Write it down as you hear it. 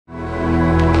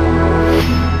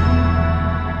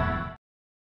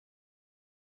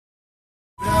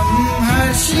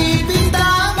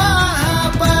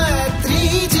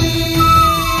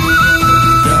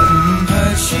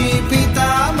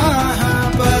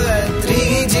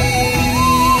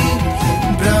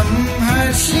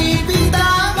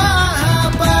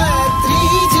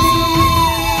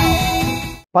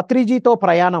పత్రిజీతో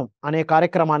ప్రయాణం అనే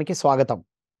కార్యక్రమానికి స్వాగతం.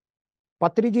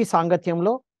 పత్రిజీ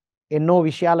సాంగత్యంలో ఎన్నో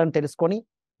విషయాలను తెలుసుకొని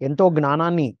ఎంతో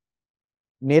జ్ఞానాన్ని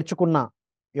నేర్చుకున్న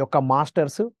యొక్క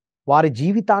మాస్టర్స్ వారి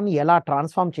జీవితాన్ని ఎలా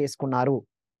ట్రాన్స్ఫార్మ్ చేసుకున్నారు,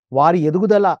 వారి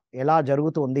ఎదుగుదల ఎలా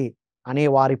జరుగుతుంది అనే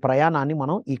వారి ప్రయాణాన్ని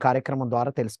మనం ఈ కార్యక్రమం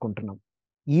ద్వారా తెలుసుకుంటున్నాం.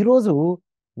 ఈరోజు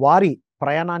వారి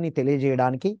ప్రయాణాన్ని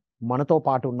తెలియజేయడానికి మనతో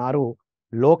పాటు ఉన్నారు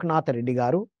లోక్నాథ్ రెడ్డి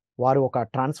గారు. వారు ఒక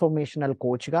ట్రాన్స్ఫర్మేషనల్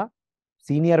కోచ్గా,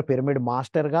 సీనియర్ పిరమిడ్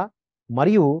మాస్టర్గా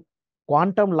మరియు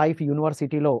క్వాంటమ్ లైఫ్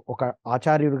యూనివర్సిటీలో ఒక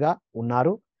ఆచార్యుడిగా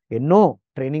ఉన్నారు. ఎన్నో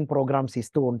ట్రైనింగ్ ప్రోగ్రామ్స్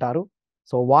ఇస్తూ ఉంటారు.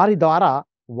 సో వారి ద్వారా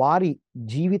వారి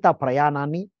జీవిత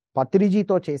ప్రయాణాన్ని,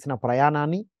 పత్రిజీతో చేసిన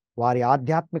ప్రయాణాన్ని, వారి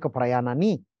ఆధ్యాత్మిక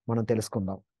ప్రయాణాన్ని మనం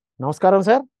తెలుసుకుందాం. నమస్కారం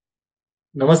సార్.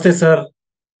 నమస్తే సార్.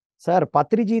 సార్,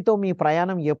 పత్రిజీతో మీ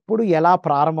ప్రయాణం ఎప్పుడు, ఎలా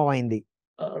ప్రారంభమైంది?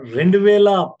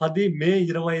 2010 మే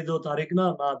 25వ తారీఖున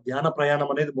నా ధ్యాన ప్రయాణం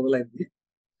అనేది మొదలైంది.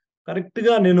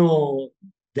 కరెక్ట్‌గా నేను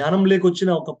ధ్యానంలోకి వచ్చిన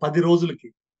ఒక 10 రోజులకి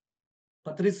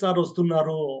పత్రిజీ సార్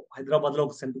వస్తున్నారు, హైదరాబాద్‌లో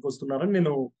ఒక సెంటర్‌కి వస్తున్నారని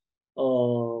నేను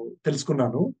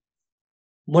తెలుసుకున్నాను.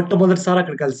 మొట్టమొదటిసారి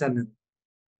అక్కడ కలిసాను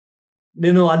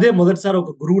నేను. అదే మొదటిసారి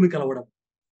ఒక గురువుని కలవడం.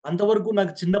 అంతవరకు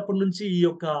నాకు చిన్నప్పటి నుంచి ఈ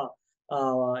యొక్క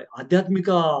ఆధ్యాత్మిక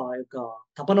యొక్క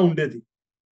తపన ఉండేది.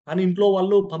 కానీ ఇంట్లో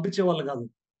వాళ్ళు పంపించేవాళ్ళు కాదు.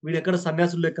 వీడెక్కడ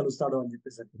సన్యాసుల్లోకి కలుస్తాడు అని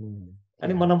చెప్పేసని.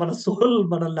 కానీ మన సోల్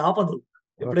మనల్ని ఆపదు.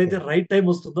 ఎప్పుడైతే రైట్ టైం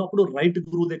వస్తుందో అప్పుడు రైట్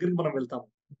గురువు దగ్గరికి మనం వెళ్తాము.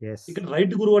 ఇక్కడ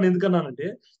రైట్ గురువు అని ఎందుకన్నానంటే,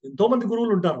 ఎంతో మంది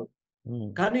గురువులు ఉంటారు.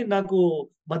 కానీ నాకు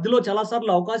మధ్యలో చాలా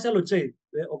సార్లు అవకాశాలు వచ్చాయి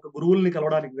ఒక గురువుల్ని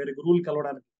కలవడానికి, వేరే గురువుల్ని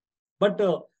కలవడానికి. బట్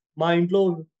మా ఇంట్లో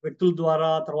వ్యక్తుల ద్వారా,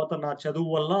 తర్వాత నా చదువు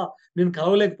వల్ల నేను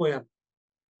కలవలేకపోయాను.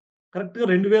 కరెక్ట్‌గా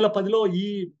 2010లో ఈ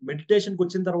మెడిటేషన్‌కి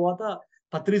వచ్చిన తర్వాత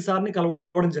పత్రిజీ సార్‌ని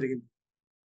కలవడం జరిగింది.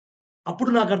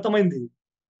 అప్పుడు నాకు అర్థమైంది,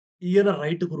 ఈయన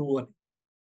రైట్ గురువు అని.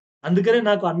 అందుకనే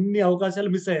నాకు అన్ని అవకాశాలు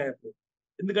మిస్ అయ్యాయి అప్పుడు.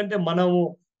 ఎందుకంటే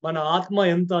మన ఆత్మ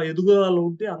ఎంత ఎదుగుదలలో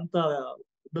ఉంటే అంత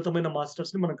ఉన్నతమైన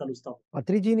మాస్టర్స్‌ని మనం కలుస్తాం.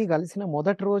 పత్రిజీని కలిసిన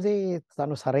మొదటి రోజే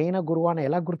తను సరైన గురువు అని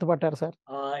ఎలా గుర్తుపట్టారు సార్?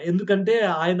 ఎందుకంటే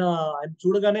ఆయన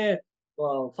చూడగానే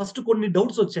ఫస్ట్ కొన్ని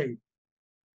డౌట్స్ వచ్చాయి.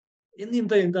 ఏంది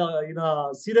ఇంత ఇంత ఈయన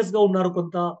సీరియస్‌గా ఉన్నారు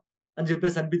కొంత అని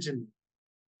చెప్పేసి అనిపించింది.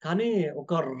 కానీ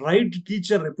ఒక రైట్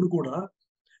టీచర్ ఎప్పుడు కూడా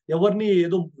ఎవరిని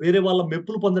ఏదో వేరే వాళ్ళ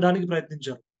మెప్పులు పొందడానికి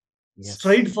ప్రయత్నించరు.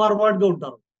 స్ట్రెయిట్ ఫార్వర్డ్‌గా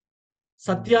ఉంటారు.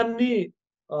 సత్యాన్ని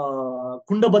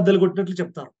కుండ బద్దలు కొట్టినట్లు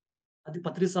చెప్తారు. అది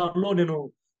పత్రిజీ సార్‌లో నేను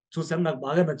చూసాను. నాకు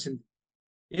బాగా నచ్చింది.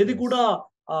 ఏది కూడా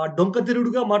డొంక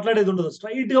తిరుగుడుగా మాట్లాడేది ఉండదు.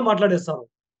 స్ట్రెయిట్‌గా మాట్లాడేస్తారు.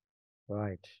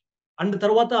 అండ్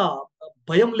తర్వాత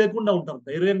భయం లేకుండా ఉంటారు.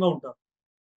 ధైర్యంగా ఉంటారు.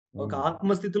 ఒక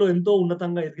ఆత్మస్థితిలో ఎంతో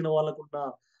ఉన్నతంగా ఎదిగిన వాళ్ళకున్న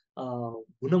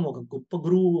గుణం, ఒక గొప్ప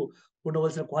గురువు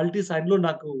ఉండవలసిన క్వాలిటీస్ ఆయనలో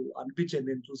నాకు అనిపించేది.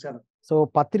 నేను చూశాను. సో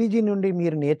పత్రిజీ నుండి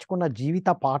మీరు నేర్చుకున్న జీవిత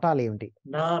పాఠాలు ఏమిటి?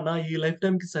 నా ఈ లైఫ్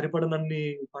టైమ్‌కి సరిపడనన్ని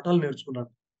పాఠాలు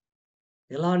నేర్చుకున్నాను.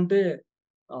 ఎలా అంటే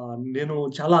నేను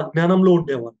చాలా అజ్ఞానంలో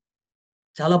ఉండేవాడిని.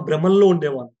 చాలా భ్రమల్లో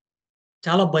ఉండేవాడిని.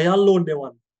 చాలా భయాల్లో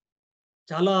ఉండేవాడిని.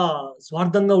 చాలా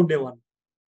స్వార్థంగా ఉండేవాడిని.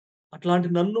 అట్లాంటి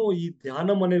నన్ను ఈ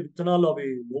ధ్యానం అనే విత్తనాలు అవి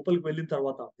లోపలికి వెళ్ళిన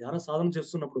తర్వాత, ధ్యాన సాధన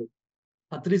చేస్తున్నప్పుడు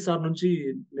పత్రిజీ సార్ నుంచి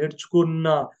నేర్చుకున్న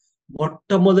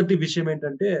మొట్టమొదటి విషయం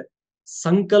ఏంటంటే,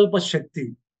 సంకల్ప శక్తి.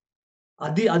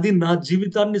 అది నా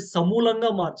జీవితాన్ని సమూలంగా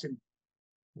మార్చింది.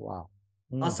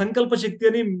 ఆ సంకల్ప శక్తి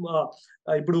అని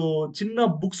ఇప్పుడు చిన్న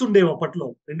బుక్స్ ఉండేవి అప్పట్లో.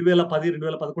 2010,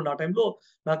 2011 ఆ టైంలో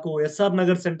నాకు ఎస్ఆర్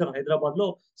నగర్ సెంటర్ హైదరాబాద్‌లో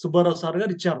సుబ్బారావు సార్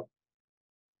గారు ఇచ్చారు.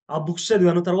 ఆ బుక్స్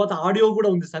చదివాను. తర్వాత ఆడియో కూడా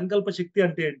ఉంది. సంకల్ప శక్తి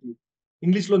అంటే ఏంటి?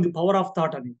 ఇంగ్లీష్‌లో ఉంది, పవర్ ఆఫ్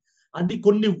థాట్ అని. అది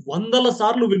కొన్ని వందల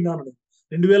సార్లు విన్నాను నేను.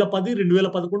 2010,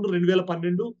 2011,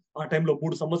 2012 ఆ టైంలో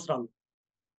 3 సంవత్సరాలు.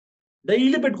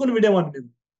 డైలీ పెట్టుకొని వినేవాడిని నేను.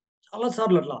 చాలా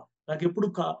సార్లు అట్లా. నాకెప్పుడు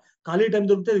ఖాళీ టైం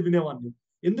దొరికితే అది వినేవాడిని.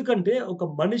 ఎందుకంటే ఒక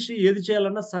మనిషి ఏది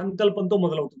చేయాలన్నా సంకల్పంతో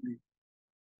మొదలవుతుంది.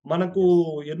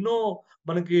 ఎన్నో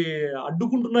మనకి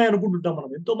అడ్డుకుంటున్నాయి అనుకుంటుంటాం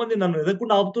మనం. ఎంతో మంది నన్ను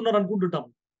ఎదగకుండా ఆపుతున్నారు అనుకుంటుంటాం.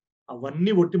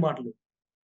 అవన్నీ ఒట్టి మాటలు.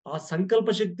 ఆ సంకల్ప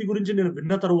శక్తి గురించి నేను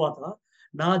విన్న తరువాత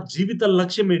నా జీవిత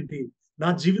లక్ష్యం ఏంటి? నా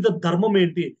జీవిత ధర్మం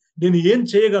ఏంటి? నేను ఏం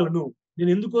చేయగలను?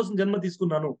 నేను ఎందుకోసం జన్మ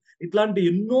తీసుకున్నాను? ఇట్లాంటి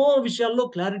ఎన్నో విషయాల్లో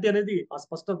క్లారిటీ అనేది, ఆ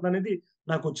స్పష్టత అనేది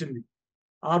నాకొచ్చింది.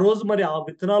 ఆ రోజు మరి ఆ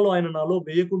విత్తనాలు ఆయన నాలో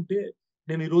వేయకుంటే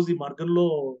నేను ఈరోజు ఈ మార్గంలో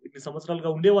ఇన్ని సంవత్సరాలుగా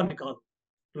ఉండేవాడిని కాదు.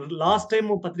 లాస్ట్ టైమ్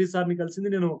పత్రిజీ సార్‌ని కలిసింది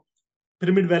నేను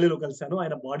పిరమిడ్ వ్యాలీలో కలిసాను.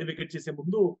 ఆయన బాడీ వెకేట్ చేసే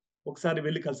ముందు ఒకసారి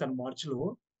వెళ్లి కలిసాను మార్చ్‌లో.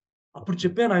 అప్పుడు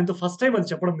చెప్పాను ఆయనతో, ఫస్ట్ టైమ్ అది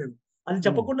చెప్పడం నేను. అది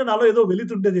చెప్పకుండా నాలో ఏదో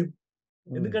వెలితుండేదేమో.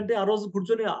 ఎందుకంటే ఆ రోజు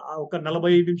కూర్చొని ఒక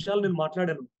 40 నిమిషాలు నేను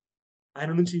మాట్లాడాను.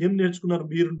 ఆయన నుంచి ఏం నేర్చుకున్నారు?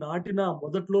 మీరు నాటిన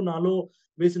మొదట్లో నాలో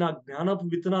వేసిన ఆ జ్ఞానపు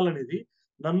విత్తనాలనేది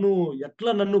నన్ను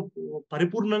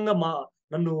పరిపూర్ణంగా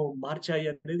నన్ను మార్చాయి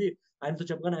అనేది ఆయనతో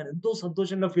చెప్పగానే ఆయన ఎంతో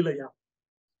సంతోషంగా ఫీల్ అయ్యారు.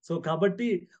 సో కాబట్టి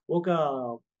ఒక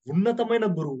ఉన్నతమైన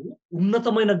గురువు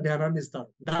ఉన్నతమైన జ్ఞానాన్ని ఇస్తారు.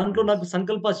 దాంట్లో నాకు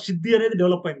సంకల్ప సిద్ధి అనేది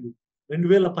డెవలప్ అయింది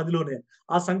 2010లోనే.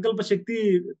 ఆ సంకల్ప శక్తి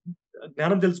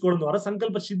జ్ఞానం తెలుసుకోవడం ద్వారా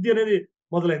సంకల్ప సిద్ధి అనేది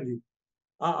మొదలైంది.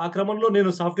 ఆ క్రమంలో నేను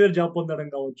సాఫ్ట్‌వేర్ జాబ్ పొందడం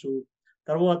కావచ్చు,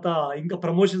 తర్వాత ఇంకా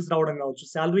ప్రమోషన్స్ రావడం కావచ్చు,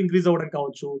 సాలరీ ఇంక్రీజ్ అవ్వడం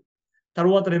కావచ్చు,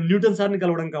 తర్వాత నేను న్యూటన్ సార్‌ని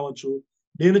కలవడం కావచ్చు,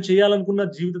 నేను చేయాలనుకున్న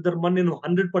జీవిత ధర్మాన్ని నేను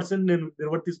 100% నేను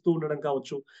నిర్వర్తిస్తూ ఉండడం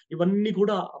కావచ్చు. ఇవన్నీ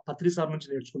కూడా పత్రి సార్ నుంచి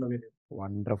నేర్చుకున్నవే నేను.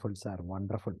 Wonderful sir.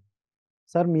 వండర్‌ఫుల్.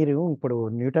 సార్ మీరు ఇప్పుడు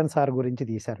న్యూటన్ సార్ గురించి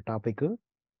తీశారు టాపిక్.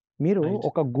 మీరు రైట్.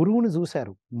 ఒక గురువుని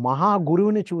చూసారు. మహా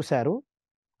గురువుని చూసారు.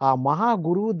 ఆ మహా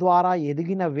గురువు ద్వారా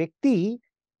ఎదిగిన వ్యక్తి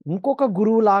ఇంకొక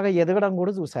గురువులాగా ఎదగడం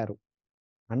కూడా చూసారు.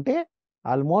 అంటే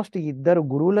ఆల్మోస్ట్ ఇద్దరు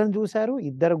గురువులను చూసారు.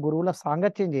 ఇద్దరు గురువుల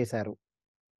సాంగత్యం చేశారు.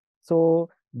 సో,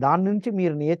 దాని నుంచి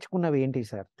మీరు నేర్చుకున్నవి ఏంటి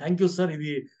సార్? Thank you sir.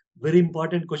 ఇది వెరీ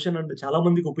ఇంపార్టెంట్ క్వెషన్ అండ్ చాలా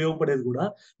మందికి ఉపయోగపడేది గూడా.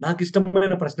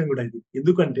 నాకిష్టమైన ప్రశ్న గూడా ఇది.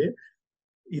 ఎందుకంటే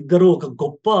ఇద్దరు ఒక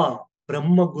గొప్ప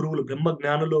బ్రహ్మ గురువులు, బ్రహ్మ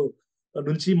జ్ఞానులు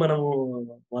నుంచి మనము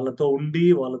వాళ్ళతో ఉండి,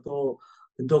 వాళ్ళతో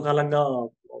ఎంతో కాలంగా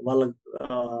వాళ్ళ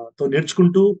తో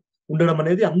నేర్చుకుంటూ ఉండడం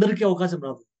అనేది అందరికీ అవకాశం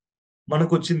రాదు.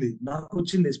 మనకొచ్చింది.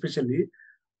 నాకొచ్చింది ఎస్పెషల్లీ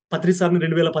పత్రి సార్‌ని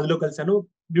 2010లో కలిసాను.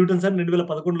 న్యూటన్ సార్‌ని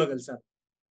 2011లో కలిసాను.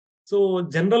 సో,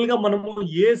 జనరల్‌గా మనము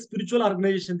ఏ స్పిరిచ్యువల్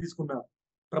ఆర్గనైజేషన్ తీసుకున్నా,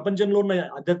 ప్రపంచంలో ఉన్న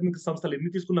ఆధ్యాత్మిక సంస్థలు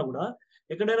ఎన్ని తీసుకున్నా గూడా,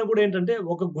 ఎక్కడైనా గూడా ఏంటంటే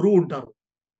ఒక గురువు ఉంటారు.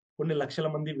 కొన్ని లక్షల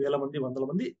మంది, వేల మంది, వందల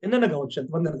మంది ఎన్నైనా గావచ్చు.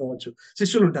 ఎంతమందైనా గావచ్చు.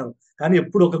 శిష్యులుంటారు. కానీ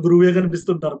ఎప్పుడు ఒక గురువే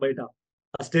కనిపిస్తుంటారు బయట.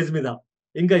 ఆ స్టేజ్ మీద.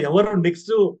 ఇంకా ఎవరు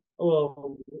నెక్స్ట్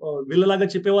ఆహ్, వీళ్ళలాగా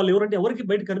చెప్పేవాళ్ళు ఎవరంటే ఎవరికీ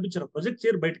బయట కనిపించరు. ప్రొజెక్ట్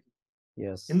చేయరు బయటికి.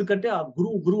 యెస్. ఎందుకంటే ఆ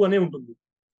గురువు అనే ఉంటుంది.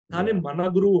 కానీ యాహ్! మన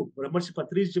గురువు బ్రహ్మర్షి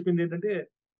పత్రిజీ చెప్పిందేంటంటే,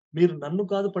 "మీరు నన్ను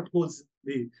కాదు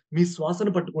పట్టుకోవాల్సింది, మీ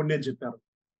శ్వాసను పట్టుకోండి" అని చెప్పారు.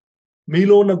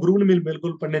 మీలో ఉన్న గురువుని మీరు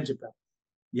మేల్కొల్పండి అని చెప్పారు.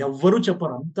 ఎవ్వరు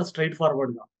చెప్పరు. అంత స్ట్రెయిట్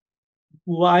ఫార్వర్డ్‌గా.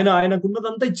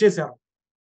 ఆయనకున్నదంతా ఇచ్చేసారు.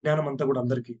 జ్ఞానమంతా గూడా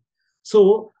అందరికి. సో,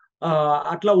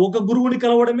 అట్లా ఒక గురువుని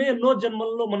కలవడమే ఎన్నో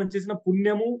జన్మల్లో మనం చేసిన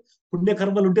పుణ్యము, పుణ్య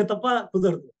కర్మలుంటే తప్ప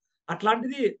కుదరదు.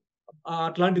 అట్లాంటిది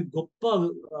అట్లాంటి గొప్ప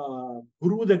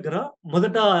గురువు దగ్గర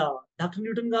మొదట డాక్టర్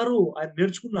న్యూటన్ గారు ఆయన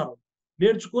నేర్చుకున్నారు.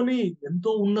 నేర్చుకొని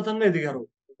ఎంతో ఉన్నతంగా ఎదిగారు.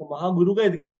 ఒక మహా గురువుగా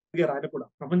ఎదిగారు ఆయన కూడా.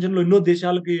 ప్రపంచంలో ఎన్నో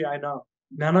దేశాలకి ఆయన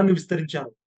జ్ఞానాన్ని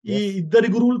విస్తరించారు. ఈ యెస్. ఇద్దరి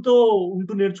గురువులతో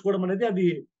ఉంటూ నేర్చుకోవడం అనేది అది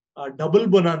double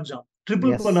bonanza,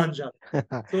 triple yes. Bonanza.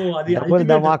 So, అది డబుల్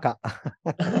అల్టిమేట్. ధమాకా.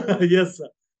 యెస్.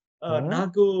 ఆ!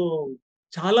 నాకు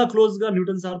చాలా క్లోజ్‌గా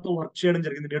న్యూటన్ సార్‌తో వర్క్ చేయడం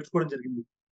జరిగింది. నేర్చుకోవడం జరిగింది.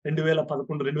 2011,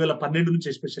 2012 నుంచి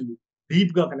ఎస్పెషల్లీ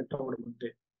డీప్‌గా కనెక్ట్ అవ్వడం అంటే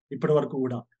ఇప్పటి వరకు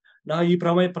గూడా. నా ఈ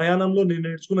ప్రయాణంలో నేను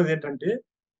నేర్చుకున్నదేంటంటే,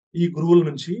 ఈ గురువుల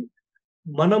నుంచి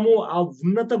మనము ఆ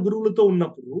ఉన్నత గురువులతో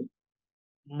ఉన్నప్పుడు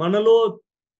మనలో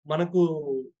మనకు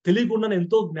తెలియకుండానే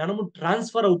ఎంతో జ్ఞానము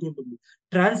ట్రాన్స్‌ఫర్ అవుతుంటుంది.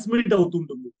 ట్రాన్స్‌మిట్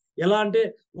అవుతుంటుంది. ఎలా అంటే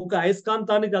ఒక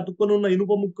అయస్కాంతానికి అతుక్కొని ఉన్న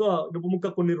ఇనుప ముక్క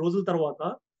కొన్ని రోజుల తర్వాత,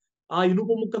 ఆ ఇనుప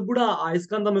ముక్కకు గూడా ఆ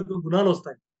అయస్కాంతం యొక్క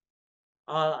గుణాలొస్తాయి.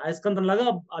 ఆ అయస్కాంతంలాగా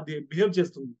అది బిహేవ్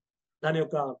చేస్తుంది. దాని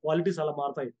యొక్క క్వాలిటీస్ అలా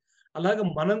మారతాయి. అలాగా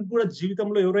మనం కూడా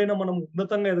జీవితంలో ఎవరైనా మనం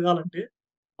ఉన్నతంగా ఎదగాలంటే,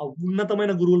 ఆ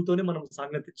ఉన్నతమైన గురువులతోనే మనం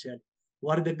సాంగత్యం చేయాలి.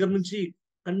 వారి దగ్గర నుంచి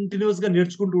కంటిన్యూయస్‌గా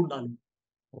నేర్చుకుంటూ ఉండాలి.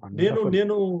 నేను వండర్‌ఫుల్.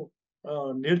 నేను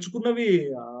నేర్చుకున్నవి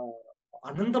ఆహ్,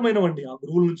 అనంతమైనవండి. ఆ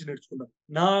గురువుల నుంచి నేర్చుకున్నవి.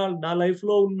 నా నా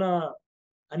లైఫ్‌లో ఉన్న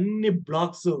అన్ని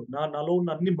బ్లాక్స్ నాలో ఉన్న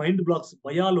అన్ని మైండ్ బ్లాక్స్,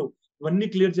 భయాలు ఇవన్నీ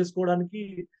క్లియర్ చేసుకోవడానికి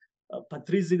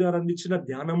పత్రిజీ గారు అందించిన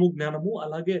ధ్యానము, జ్ఞానము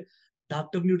అలాగే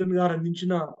డాక్టర్ న్యూటన్ గారు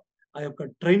అందించిన ఆ యొక్క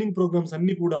ట్రైనింగ్ ప్రోగ్రామ్స్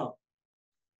అన్నీ కూడా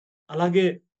అలాగే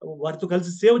వారితో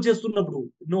కలిసి సేవ చేస్తున్నప్పుడు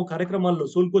ఎన్నో కార్యక్రమాల్లో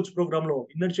సోల్ కోచ్ ప్రోగ్రామ్‌లో,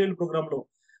 ఇన్నర్ చైల్డ్ ప్రోగ్రామ్‌లో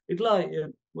ఇట్లా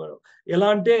వ ఎలా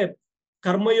అంటే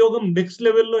కర్మయోగం నెక్స్ట్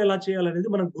లెవెల్‌లో ఎలా చేయాలనేది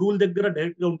మనం గురువుల దగ్గర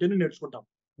డైరెక్ట్‌గా ఉంటేనే నేర్చుకుంటాం.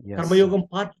 Yes sir. కర్మయోగం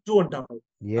పార్ట్ 2 అంటారు.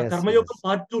 ఆ యెస్. కర్మయోగం యెస్.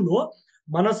 పార్ట్ 2లో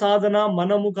మన సాధన,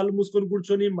 మనము కళ్ళు మూసుకొని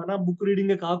కూర్చొని మన బుక్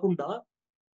రీడింగే కాకుండా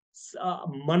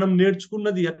మనం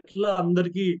నేర్చుకున్నది ఎట్లా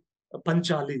అందరికి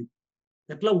పంచాలి?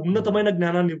 ఎట్లా హ్మ్. ఉన్నతమైన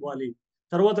జ్ఞానాన్నివ్వాలి?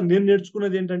 తర్వాత నేను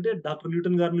నేర్చుకున్నదేంటంటే డాక్టర్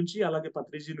న్యూటన్ గారి నుంచి, అలాగే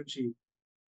పత్రిజీ నుంచి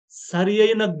సరి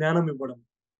అయిన జ్ఞానం ఇవ్వడం.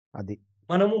 అది.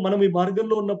 మనం ఈ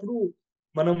మార్గంలో ఉన్నప్పుడు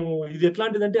మనము ఇది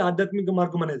ఎట్లాంటిదంటే ఆధ్యాత్మిక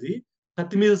మార్గం అనేది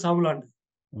కత్తి మీద సాము లాంటిది.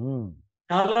 హ్మ్.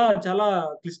 చాలా చాలా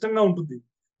క్లిష్టంగా ఉంటుంది.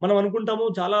 మనం అనుకుంటాము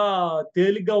చాలా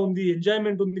తేలిగ్గా ఉంది,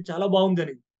 ఎంజాయ్‌మెంట్ ఉంది, చాలా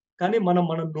బావుందని. కానీ మన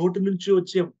నోటి నుంచి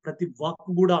వచ్చే ప్రతి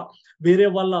వాక్కు గూడా వేరే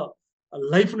వాళ్ళ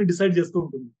లైఫ్‌ని డిసైడ్ చేస్తూ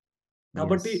ఉంటుంది.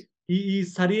 కాబట్టి యెస్. ఈ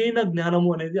సరియైన జ్ఞానము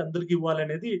అనేది అందరికి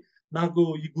ఇవ్వాలనేది నాకు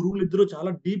ఈ గురువులిద్దరూ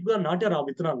చాలా డీప్‌గా నాటారు ఆ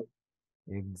విత్తనాలు.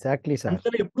 Exactly sir.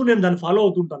 అందుకని ఎప్పుడు నేను దాన్ని ఫాలో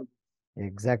అవుతుంటాను.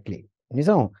 ఎగ్జాక్ట్‌లీ.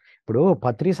 నిజం. ఇప్పుడు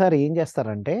పత్రి సార్ ఏం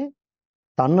చేస్తారంటే,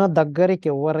 తన దగ్గరికి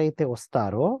ఎవరైతే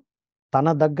వస్తారో, తన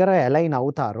దగ్గర అలైన్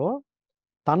అవుతారో,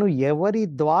 తను ఎవరి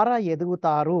ద్వారా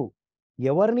ఎదుగుతారు,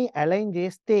 ఎవరిని అలైన్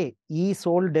చేస్తే ఈ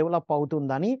సోల్ డెవలప్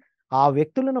అవుతుందని ఆ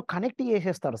వ్యక్తులను కనెక్ట్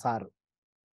చేసేస్తారు సారు.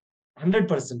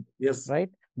 100%. Yes.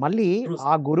 రైట్? మళ్ళీ True.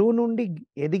 ఆ గురువు నుండి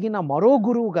ఎదిగిన మరో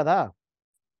గురువు కదా!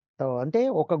 అంటే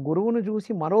ఒక గురువును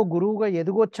చూసి మరో గురువుగా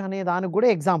ఎదగొచ్చనే దానికి కూడా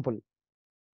example.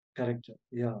 Correct.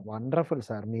 Yeah. Wonderful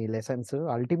sir. మీ లెసన్స్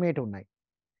అల్టిమేట్ ఉన్నాయి.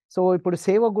 సో, ఇప్పుడు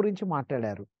సేవ గురించి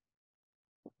మాట్లాడారు.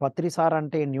 పత్రి సార్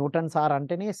అంటే, న్యూటన్ సార్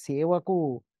అంటేనే సేవకు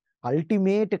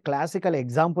అల్టిమేట్ క్లాసికల్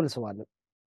ఎగ్జాంపుల్స్ వాళ్ళు.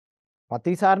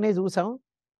 పత్రి సార్‌నే చూసాం.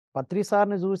 పత్రి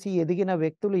సార్‌ని చూసి ఎదిగిన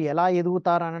వ్యక్తులు ఎలా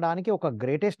ఎదుగుతారనడానికి ఒక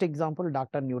greatest example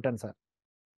doctor Newton sir.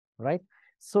 Right?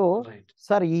 So, Right.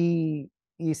 Sir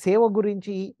ఈ సేవ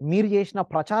గురించి మీరు చేసిన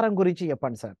ప్రచారం గురించి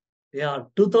చెప్పండి సార్. యాహ్!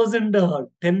 2010,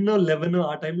 11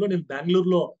 ఆ టైంలో నేను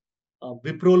బెంగుళూరులో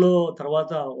విప్రోలో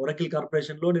తర్వాత ఒరాకిల్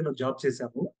కార్పొరేషన్‌లో నేను జాబ్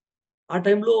చేశాను. ఆ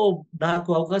టైంలో నాకు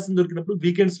అవకాశం దొరికినప్పుడు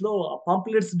వీకెండ్స్‌లో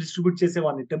పాంప్లెట్స్ డిస్ట్రిబ్యూట్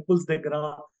చేసేవాడిని టెంపుల్స్ దగ్గర,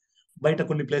 బయట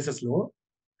కొన్ని ప్లేసెస్‌లో.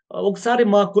 ఒకసారి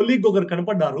మా కొలీగ్ ఒకరు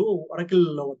కనపడ్డారు.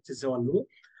 ఒరాకిల్‌లో వర్క్ చేసేవాళ్ళు.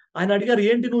 ఆయన అడిగారు,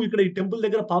 "ఏంటి నువ్వు ఇక్కడ ఈ టెంపుల్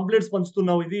దగ్గర పాంప్లెట్స్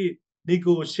పంచుతున్నావు. ఇది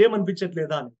నీకు షేమ్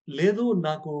అనిపించట్లేదా?" అని. "లేదు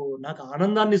నాకు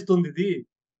ఆనందాన్ని ఇస్తుందిది.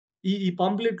 ఈ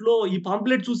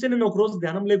పాంప్లెట్ చూసే నేను ఒకరోజు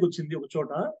ధ్యానంలోకొచ్చింది ఒక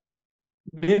చోట.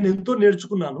 నేనెంతో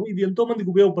నేర్చుకున్నాను. ఇది ఎంతో మందికి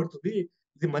ఉపయోగపడుతుంది.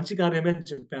 ఇది మంచి కార్యమే" అని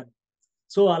చెప్పాను.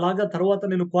 సో, అలాగా తర్వాత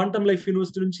నేను క్వాంటమ్ లైఫ్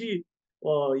యూనివర్సిటీ నుంచి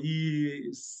ఈ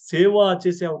సేవ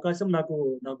చేసే అవకాశం నాకు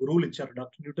నా గురువులిచ్చారు.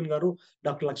 డాక్టర్ న్యూటన్ గారు,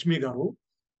 డాక్టర్ లక్ష్మి గారు.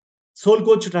 సోల్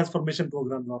కోచ్ ట్రాన్స్‌ఫర్మేషన్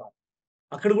ప్రోగ్రామ్ ద్వారా.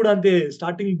 అక్కడ గూడా అంతే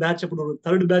స్టార్టింగ్ బ్యాచ్ అప్పుడు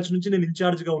థర్డ్ బ్యాచ్ నుంచి నేను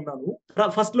ఇన్‌చార్జ్‌గా ఉన్నాను.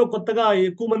 ఫస్ట్‌లో కొత్తగా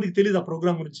ఎక్కువ మందికి తెలీదు ఆ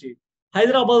ప్రోగ్రామ్ గురించి.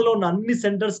 హైదరాబాద్‌లో ఉన్న అన్ని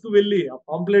సెంటర్స్‌కి వెళ్లి ఆ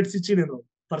పాంప్లెట్స్ ఇచ్చి నేను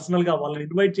పర్సనల్‌గా వాళ్ళని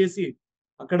ఇన్వైట్ చేసి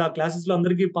అక్కడ క్లాసెస్‌లో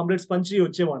అందరికి పాంప్లెట్స్ పంచి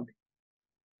వచ్చేవాడిని.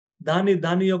 దాని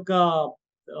దాని యొక్క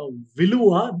విలువ,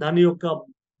 దాని యొక్క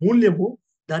మూల్యము,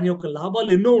 దాని యొక్క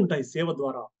లాభాలు ఎన్నో ఉంటాయి సేవ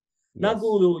ద్వారా. నాకు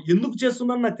యెస్. ఎందుకు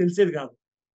చేస్తున్నానో నాకు తెలిసేది గాదు.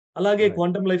 అలాగే right.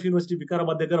 Quantum life university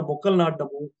Vikarabad దగ్గర మొక్కలు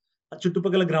నాటడము, ఆ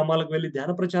చుట్టుపక్కల గ్రామాలకు వెళ్లి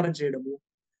ధ్యాన ప్రచారం చేయడము.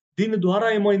 దీని ద్వారా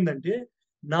ఏమైందంటే,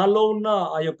 నాలో ఉన్న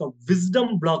ఆ యొక్క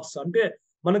విజ్డమ్ బ్లాక్స్ అంటే,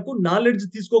 మనకు నాలెడ్జ్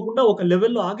తీసుకోకుండా ఒక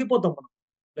లెవెల్‌లో ఆగిపోతాం మనం.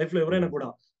 లైఫ్‌లో ఎవరైనా యెస్. కూడా.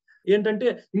 ఏంటంటే,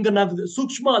 ఇంక నాకు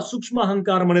సూక్ష్మ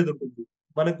అహంకారం అనేదుంటుంది.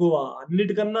 మనకు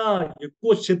అన్నిటికన్నా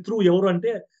ఎక్కువ శత్రువు ఎవరు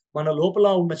అంటే, మన లోపల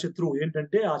ఉన్న శత్రువు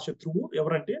ఏంటంటే, ఆ శత్రువు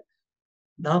ఎవరంటే,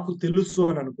 నాకు తెలుసు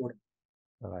అని అనుకోవడం.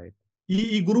 రైట్.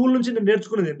 ఈ గురువుల నుంచి నేను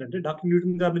నేర్చుకున్నదేంటంటే, డాక్టర్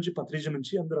న్యూటన్ గారి నుంచి, పత్రిజీ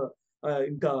నుంచి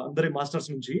ఇంకా అందరి మాస్టర్స్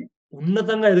నుంచి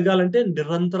ఉన్నతంగా ఎదగాలంటే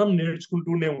నిరంతరం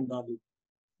నేర్చుకుంటూనే ఉండాలి.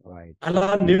 రైట్. అలా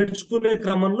నేర్చుకునే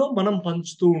క్రమంలో మనం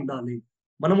పంచుతూ ఉండాలి.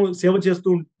 మనము సేవ చేస్తూ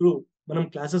ఉంటూ, మనం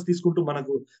క్లాసెస్ తీసుకుంటూ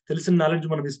మనకు తెలిసిన నాలెడ్జ్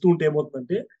మనం ఇస్తూ ఉంటే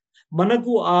ఏమవుతుందంటే,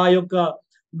 మనకు ఆ యొక్క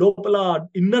లోపల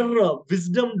ఇన్నర్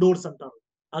విజ్డమ్ డోర్స్ అంటారు.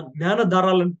 ఆ జ్ఞాన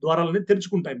ద్వారాలని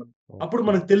తెరుచుకుంటాయి మనకు. అప్పుడు ఓకే.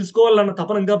 మనకు తెలుసుకోవాలన్న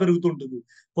తపన ఇంకా పెరుగుతూ ఉంటుంది.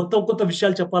 కొత్త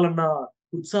విషయాలు చెప్పాలన్న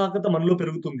ఉత్సాహకత మనలో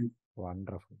పెరుగుతుంది.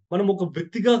 వండర్‌ఫుల్. మనం ఒక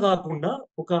వ్యక్తిగా కాకుండా,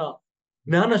 ఒక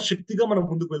జ్ఞాన శక్తిగా మనం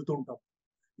ముందుకు వెళ్తూ ఉంటాం.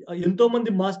 ఎంతో మంది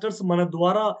మాస్టర్స్ మన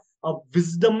ద్వారా ఆ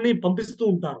విజ్డమ్‌ని పంపిస్తూ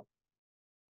ఉంటారు.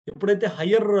 ఎప్పుడైతే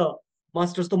హైయర్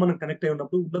మాస్టర్స్‌తో మనం కనెక్ట్ అయి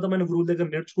ఉన్నప్పుడు, ఉన్నతమైన గురువుల దగ్గర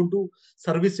నేర్చుకుంటూ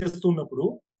సర్వీస్ చేస్తూ ఉన్నప్పుడు,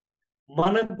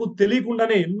 మనకు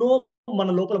తెలియకుండానే ఎన్నో మన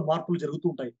లోపల మార్పులు జరుగుతూ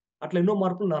ఉంటాయి. అట్లా ఎన్నో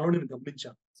మార్పులు నాలో నేను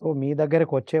గమనించాను. సో, మీ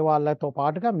దగ్గరకొచ్చే వాళ్ళతో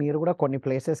పాటుగా మీరు గూడా కొన్ని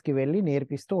ప్లేసెస్‌కి వెళ్లి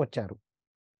నేర్పిస్తూ వచ్చారు.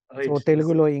 So, right. యెస్.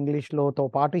 తెలుగులో, ఇంగ్లీష్‌లోతో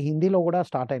పాటు హిందీలో గూడా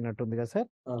స్టార్ట్ అయినట్టుంది గదా సార్?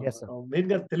 ఆ! Yes sir.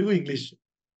 మెయిన్‌గా తెలుగు, ఇంగ్లీష్.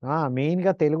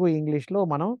 మెయిన్‌గా తెలుగు, ఇంగ్లీష్‌లో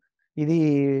మనం ఇది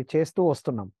చేస్తూ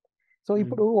వస్తున్నాం. సో, హ్మ్.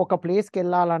 ఇప్పుడు ఒక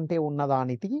ప్లేస్‌కెళ్ళాలంటే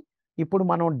ఉన్నదానికి, ఇప్పుడు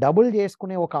మనం డబుల్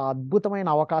జేసుకునే ఒక అద్భుతమైన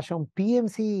అవకాశం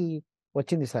పీఎంసీ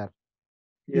వచ్చింది సార్.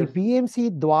 ఈ యెస్. పీఎంసీ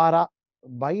ద్వారా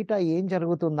బయట ఏం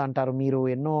జరుగుతుందంటారు? మీరు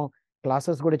ఎన్నో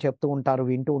క్లాసెస్ గూడా చెప్తూ ఉంటారు,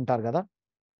 వింటూ ఉంటారు గదా!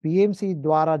 పీఎంసీ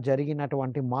ద్వారా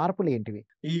జరిగినటువంటి మార్పులేంటివి?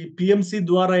 ఈ పీఎంసీ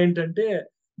ద్వారా ఏంటంటే,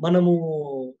 మనము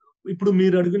ఇప్పుడు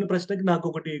మీరు అడిగిన ప్రశ్నకి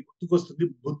నాకొకటి గుర్తుకొస్తుంది.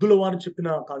 బుద్ధుల వారు చెప్పిన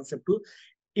కాన్సెప్ట్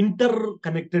ఇంటర్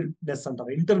కనెక్టెడ్‌నెస్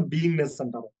అంటారు. ఇంటర్ బీయింగ్‌నెస్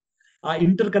అంటారు. ఆ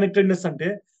ఇంటర్ కనెక్టెడ్‌నెస్ అంటే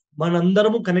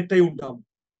మనందరము కనెక్ట్ అయ్యి ఉంటాము.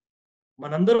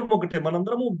 మనందరం ఒకటే.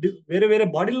 మనందరము వేరే వేరే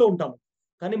బాడీ‌ల్లో ఉంటాము.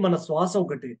 కానీ మన శ్వాస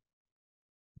ఒకటే.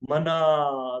 మన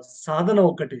సాధన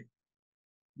ఒకటే.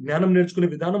 జ్ఞానం నేర్చుకునే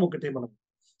విధానం ఒకటే మనకు.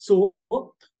 సో,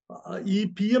 ఈ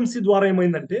పీఎంసీ ద్వారా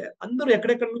ఏమైందంటే, అందరూ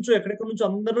ఎక్కడెక్కడి నుంచో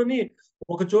అందరిని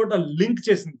ఒక చోట లింక్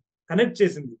చేసింది. కనెక్ట్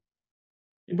చేసింది.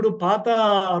 ఇప్పుడు పాత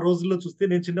రోజుల్లో చూస్తే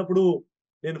నేను చిన్నప్పుడు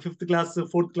నేను ఫిఫ్త్ క్లాస్,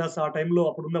 ఫోర్త్ క్లాస్ ఆ టైంలో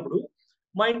అప్పుడున్నప్పుడు,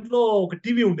 మా ఇంట్లో ఒక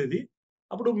టీవీ ఉండేది.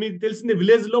 అప్పుడు మీకు తెలిసిందే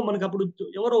విలేజ్‌లో మనకప్పుడు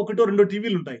ఎవరో ఒకటో, రెండో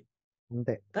టీవీలుంటాయి.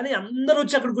 అంతే. కానీ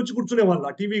అందరొచ్చి అక్కడికొచ్చి కూర్చునేవాళ్ళు.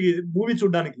 ఆ టీవీ మూవీ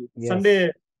చూడ్డానికి. యెస్. సండే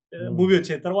హ్మ్. మూవీ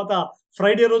వచ్చేది. తర్వాత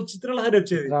ఫ్రైడే రోజు చిత్రలహరి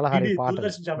వచ్చేది. చిత్రాలహరి పాటలు.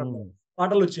 దూరదర్శన్ ఛానెల్‌లో హ్మ్.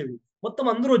 పాటలొచ్చేవి. మొత్తం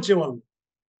అందరూ వచ్చేవాళ్ళు.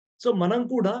 సో, మనం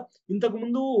కూడా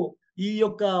ఇంతకుముందు ఈ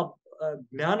యొక్క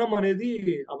జ్ఞానం అనేది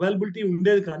అవైలబిలిటీ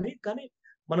ఉండేది కానీ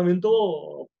మనం ఎంతో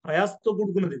ప్రయాసతో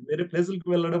కూడుకున్నది. వేరే ప్లేసులకి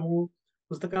వెళ్ళడము,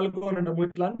 పుస్తకాలు కొనడము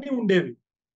ఇట్లా అన్నీ ఉండేవి.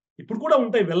 ఇప్పుడు కూడా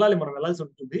ఉంటాయి, వెళ్ళాలి, మనం వెళ్ళాల్సి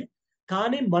ఉంటుంది.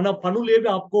 కానీ మన పనులేవి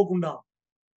ఆపుకోకుండా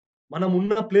మనం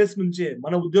ఉన్న ప్లేస్ నుంచే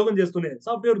మన ఉద్యోగం చేస్తూనే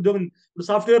సాఫ్ట్‌వేర్ ఉద్యోగం, ఇప్పుడు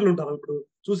సాఫ్ట్‌వేర్‌లు ఉంటారు. ఇప్పుడు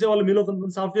చూసేవాళ్ళు మీలో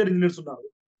కొంతమంది సాఫ్ట్‌వేర్ ఇంజినీర్స్ ఉన్నారు.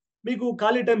 మీకు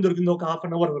ఖాళీ టైం దొరికింది ఒక హాఫ్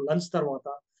అన్ అవర్ లంచ్ తర్వాత.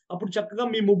 అప్పుడు చక్కగా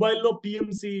మీ మొబైల్‌లో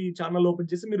పీఎంసీ ఛానెల్ ఓపెన్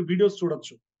చేసి మీరు వీడియోస్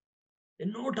చూడొచ్చు.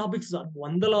 ఎన్నో టాపిక్స్,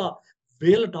 వందల,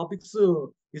 వేల టాపిక్స్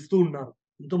ఇస్తూ ఉన్నారు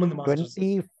ఎంతోమంది మాస్టర్స్.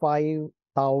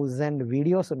 25,000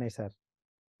 వీడియోస్ ఉన్నాయి సార్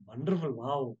వండర్‌ఫుల్.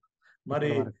 వావ్! మరి,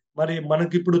 ఇప్పటి వరకు. మరి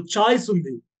మనకిప్పుడు చాయిస్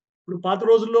ఉంది. ఇప్పుడు పాత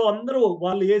రోజుల్లో అందరూ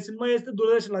వాళ్ళు ఏ సినిమా ఏస్తే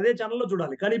దూరదర్శన్ అదే ఛానెల్‌లో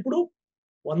చూడాలి. కానీ ఇప్పుడు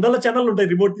వందల ఛానెల్‌లు ఉంటాయి.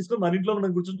 రిమోట్ తీసుకొని మన ఇంట్లో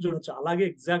మనం కూర్చొని చూడొచ్చు. అలాగే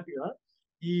ఎగ్జాక్ట్‌గా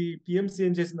ఈ పీఎంసీ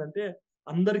ఏం చేసిందంటే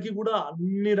అందరికీ కూడా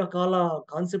అన్ని రకాల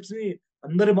కాన్సెప్ట్స్‌ని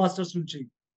అందరి మాస్టర్స్ నుంచి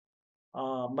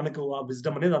మనకు ఆ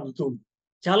విజ్డమ్ అనేది అందుతూ ఉంది.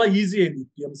 చాలా ఈజీ అయింది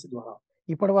పీఎంసీ ద్వారా.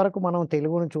 ఇప్పటి వరకు మనం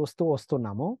తెలుగును చూస్తూ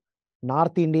వస్తున్నాము.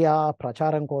 నార్త్ ఇండియా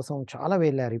ప్రచారం కోసం చాలా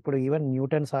వెళ్ళారు. ఇప్పుడు ఈవెన్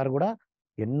న్యూటన్ సార్ గూడా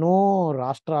ఎన్నో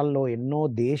రాష్ట్రాల్లో, ఎన్నో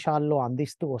దేశాల్లో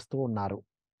అందిస్తూ వస్తూ ఉన్నారు.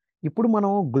 ఇప్పుడు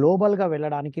మనం గ్లోబల్‌గా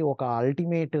వెళ్ళడానికి ఒక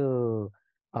అల్టిమేట్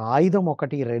ఆయుధం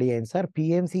ఒకటి రెడీ అయింది sir.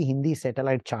 PMC Hindi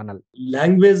satellite channel.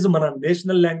 Language, మన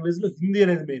నేషనల్ లాంగ్వేజ్‌లో హిందీ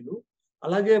అనేది మెయిను.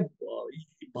 అలాగే ఈ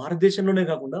భారతదేశంలోనే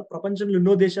కాకుండా ప్రపంచంలో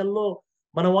ఎన్నో దేశాల్లో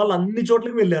మన వాళ్ళు అన్ని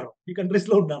చోట్లకి వెళ్లారు. ఈ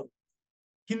కంట్రీస్‌లో ఉన్నారు.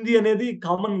 హిందీ అనేది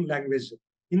common language.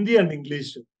 Hindi and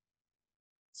English.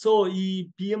 So, ఈ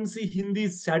పీఎంసీ హిందీ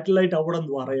శాటిలైట్ అవ్వడం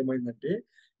ద్వారా ఏమైందంటే,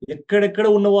 ఎక్కడెక్కడ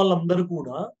ఉన్న వాళ్ళందరూ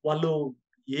కూడా వాళ్ళు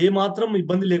ఏ మాత్రం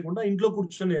ఇబ్బంది లేకుండా ఇంట్లో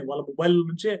కూర్చొని వాళ్ళ మొబైల్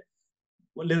నుంచే,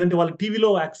 లేదంటే వాళ్ళ టీవీలో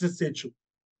యాక్సెస్ చేయొచ్చు.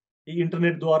 ఈ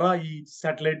ఇంటర్నెట్ ద్వారా, ఈ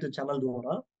శాటిలైట్ ఛానెల్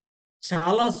ద్వారా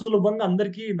చాలా సులభంగా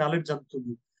అందరికీ నాలెడ్జ్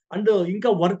అందుతుంది. అండ్ ఇంకా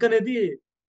వర్క్ అనేది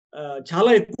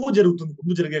చాలా ఎక్కువ జరుగుతుంది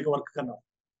ముందు జరిగే వర్క్ కన్నా.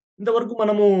 ఇంతవరకు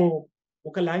మనము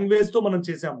ఒక లాంగ్వేజ్‌తో మనం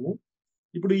చేసాము.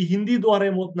 ఇప్పుడు ఈ హిందీ ద్వారా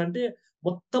ఏమవుతుందంటే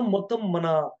మొత్తం మన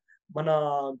మన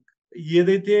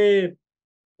ఏదైతే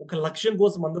ఒక లక్ష్యం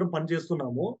కోసం అందరం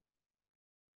పనిచేస్తున్నామో,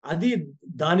 అది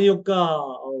దాని యొక్క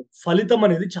ఫలితం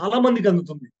అనేది చాలా మందికి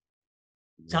అందుతుంది.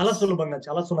 చాలా యెస్. సులభంగా,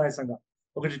 చాలా సునాయాసంగా.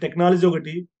 ఒకటి టెక్నాలజీ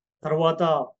ఒకటి, తర్వాత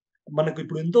మనకు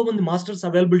ఇప్పుడు ఎంతో మంది మాస్టర్స్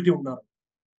అవైలబిలిటీ ఉన్నారు.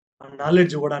 ఆ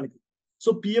నాలెడ్జ్ ఇవ్వడానికి.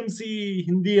 సో, పీఎంసీ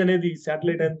హిందీ అనేది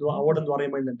శాటిలైట్ అవ్వడం ద్వారా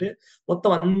ఏమైందంటే,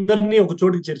 మొత్తం అందరిని ఒక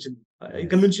చోటికి చేర్చింది.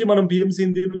 ఇక్కడ యెస్. నుంచి మనం పీఎంసీ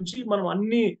హిందీ నుంచి మనం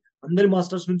అందరి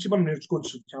మాస్టర్స్ నుంచి మనం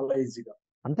నేర్చుకోవచ్చు చాలా ఈజీగా.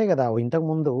 అంతే గదా!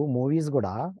 ఇంతకుముందు మూవీస్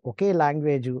గూడా ఒకే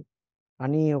లాంగ్వేజు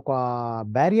అని ఒక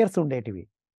బ్యారియర్స్ ఉండేటివి.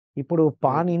 ఇప్పుడు రైట్.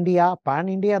 పాన్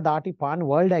ఇండియా దాటి పాన్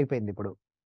వరల్డ్ అయిపోయిందిప్పుడు.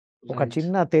 ఒక రైట్.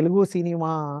 చిన్న తెలుగు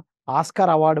సినిమా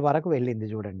ఆస్కార్ అవార్డ్ వరకు వెళ్ళింది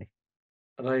జూడండి.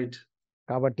 రైట్.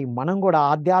 కాబట్టి మనం గూడా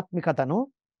ఆధ్యాత్మికతను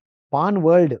పాన్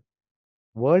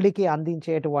వరల్డ్‌కి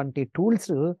అందించేటువంటి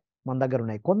టూల్స్ మన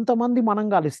దగ్గరున్నాయి. కొంతమంది మనం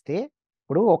గలిస్తే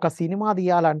ఇప్పుడు ఒక సినిమా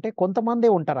తీయాలంటే కొంతమందే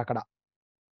ఉంటారక్కడ.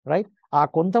 రైట్? ఆ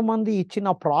కొంతమంది ఇచ్చిన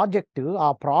ఆ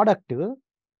ప్రొడక్ట్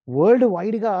వరల్డ్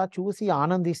వైడ్‌గా చూసి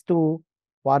ఆనందిస్తూ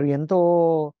వారు ఎంతో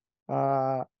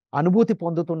అనుభూతి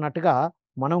పొందుతున్నట్టుగా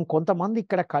మనం కొంతమంది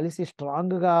ఇక్కడ కలిసి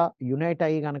స్ట్రాంగ్‌గా యునైట్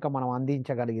అయ్యి గనక మనం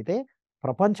అందించగలిగితే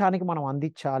ప్రపంచానికి మనం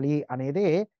అందించాలి అనేదే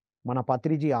మన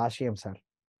పత్రిజీ ఆశయం sir.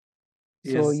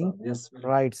 So, yes sir. Yes.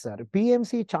 Right sir.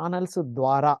 PMC channels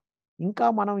ద్వారా ఇంకా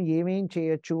మనం ఏమేం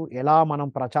చేయొచ్చు? ఎలా మనం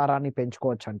ప్రచారాన్ని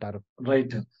పెంచుకోవచ్చంటారు?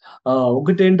 రైట్.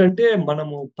 ఒకటేంటంటే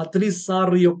మనము పత్రి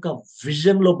సార్ యొక్క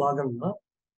విజన్‌లో భాగంగా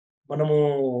మనము,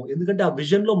 ఎందుకంటే ఆ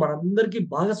విజన్‌లో మనందరికీ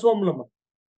భాగస్వాములం.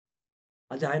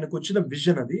 అది ఆయనకొచ్చిన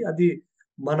విజన్ అది. అది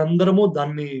మనందరము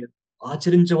దాన్ని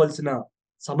ఆచరించవలసిన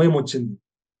సమయమొచ్చింది.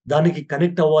 దానికి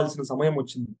కనెక్ట్ అవ్వాల్సిన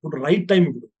సమయమొచ్చింది. ఇప్పుడు రైట్ టైమ్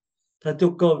ఇప్పుడు. ప్రతి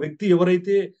ఒక్క వ్యక్తి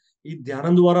ఎవరైతే ఈ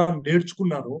ధ్యానం ద్వారా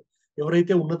నేర్చుకున్నారో,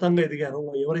 ఎవరైతే ఉన్నతంగా ఎదిగారో,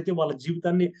 ఎవరైతే వాళ్ళ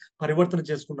జీవితాన్ని పరివర్తన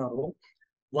చేసుకున్నారో,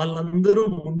 వాళ్ళందరూ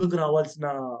ముందుకు రావాల్సిన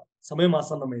సమయం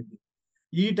ఆసన్నమైంది.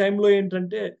 ఈ టైంలో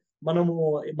ఏంటంటే, మనము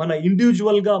మన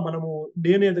ఇండివిడ్యుయల్‌గా మనము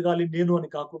నేను ఎదగాలి, నేను అని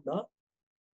కాకుండా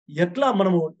ఎట్లా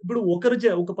మనము ఇప్పుడు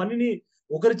ఒక పనిని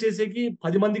ఒకరు చేసేకి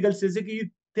 10 మంది కలిసి చేసేకి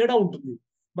తేడా ఉంటుంది.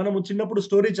 మనము చిన్నప్పుడు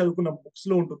స్టోరీ చదువుకున్నాం,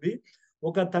 బుక్స్‌లో ఉంటుంది.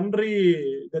 ఒక తండ్రి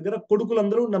దగ్గర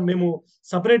కొడుకులందరూ మేము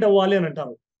సెపరేట్ అవ్వాలి అని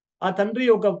అంటారు. ఆ తండ్రి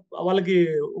వాళ్ళకి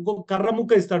ఒక కర్ర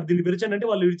ముక్క ఇస్తాడు. దీన్ని విరచండి అంటే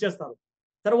వాళ్ళు విరిచేస్తారు.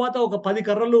 తర్వాత ఒక 10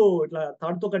 కర్రలు ఇట్లా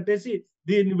తాడుతో కట్టేసి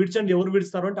దీన్ని విడిచండి, ఎవరు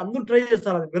విడుస్తారు అంటే అందరూ ట్రై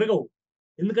చేస్తారు, అది విరగవు.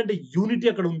 ఎందుకంటే యూనిటీ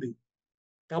అక్కడ ఉంది.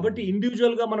 కాబట్టి హ్మ్.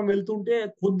 ఇండివిడ్యుయల్‌గా మనం వెళ్తుంటే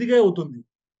కొద్దిగే అవుతుంది.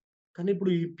 కానీ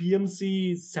ఇప్పుడు ఈ పీఎంసీ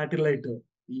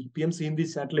హిందీ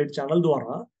శాటిలైట్ ఛానెల్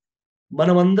ద్వారా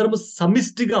మనమందరము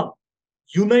సమిష్టిగా,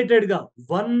 యునైటెడ్‌గా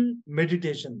వన్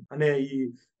మెడిటేషన్ అనే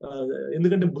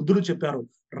ఎందుకంటే బుద్ధుడు చెప్పారు.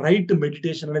 రైట్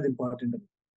మెడిటేషన్ అనేది ఇంపార్టెంట్ అని.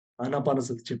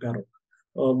 ఆనాపానసతి చెప్పారు.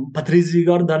 పత్రిజీ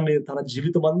గారు దాన్ని తన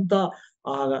జీవితం అంతా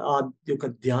ఆ యొక్క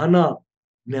ధ్యాన,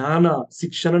 జ్ఞాన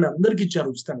శిక్షణని అందరికి ఇచ్చారు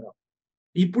ఉచితంగా.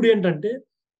 ఇప్పుడేంటంటే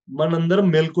మనందరం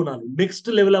మేల్కొనాలి. నెక్స్ట్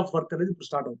లెవెల్ ఆఫ్ వర్క్ అనేది ఇప్పుడు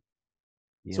స్టార్ట్ అవుతుంది.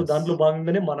 So yes. దాంట్లో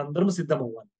భాగంగానే మనందరం సిద్ధం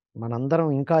అవ్వాలి. మనందరం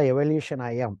ఇంకా ఎవల్యూషన్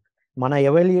అయ్యాం. మన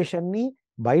ఎవల్యూషన్‌ని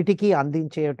బయటికి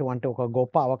అందించేటువంటి ఒక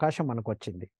గొప్ప అవకాశం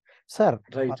మనకొచ్చింది. Sir,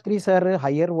 right. పత్రి సార్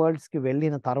హయ్యర్ వరల్డ్స్‌కి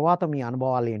వెళ్ళిన తర్వాత మీ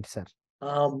అనుభవాలు ఏంటి సార్?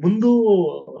 ముందు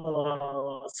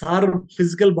సార్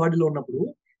ఫిజికల్ బాడీలో ఉన్నప్పుడు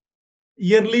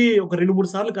ఇయర్‌లీ ఒక 2, 3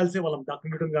 సార్లు కలిసేవాళ్ళం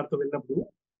డాక్టర్ న్యూటన్ గారితో వెళ్ళినప్పుడు.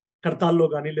 కడతాల్‌లో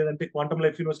గాని, లేదంటే క్వాంటమ్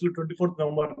లైఫ్ యూనివర్సిటీలో 24థ్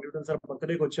నవంబర్ న్యూటన్ సార్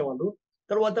బర్త్‌డేకి వచ్చేవాళ్ళు.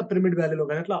 తర్వాత పిరమిడ్ వ్యాలీలో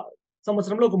గాని, అట్లా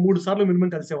సంవత్సరంలో ఒక 3 సార్లు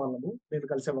మినిమమ్ కలిసేవాళ్ళము. నేను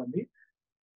కలిసేవాడిని.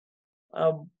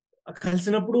 ఆహ్,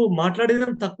 కలిసినప్పుడు మాట్లాడేది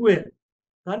తక్కువే.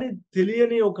 కానీ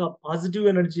తెలియని ఒక పాజిటివ్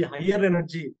ఎనర్జీ, హయ్యర్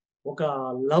ఎనర్జీ, ఒక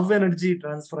లవ్ ఎనర్జీ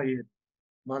ట్రాన్స్‌ఫర్ అయ్యేది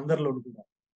మా అందరిలోను కూడా.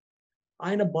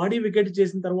 ఆయన బాడీ వెకేట్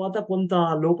చేసిన తర్వాత కొంత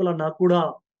లోపల నాకు కూడా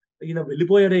ఈయన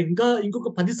వెళ్ళిపోయాడే, ఇంకా ఇంకొక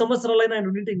 10 సంవత్సరాలైనా ఆయన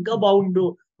ఉండింటే ఇంకా బాగుండు.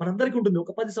 మనందరికీ ఉంటుంది.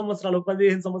 ఒక 10 సంవత్సరాలు,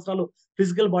 15 సంవత్సరాలు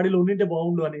ఫిజికల్ బాడీలో ఉండింటే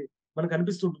బాగుండు అని మనకు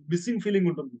అనిపిస్తుంటుంది. మిస్సింగ్ ఫీలింగ్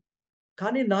ఉంటుంది.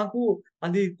 కానీ నాకు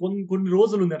అది కొన్ని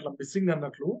రోజులుంది అట్లా మిస్సింగ్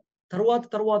అన్నట్లు.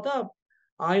 తర్వాత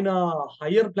ఆయన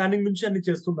హైయర్ ప్లానింగ్ నుంచి అన్ని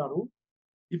చేస్తున్నారు.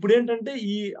 ఇప్పుడేంటంటే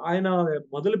ఆయన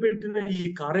మొదలుపెట్టిన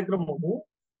ఈ కార్యక్రమము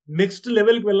నెక్స్ట్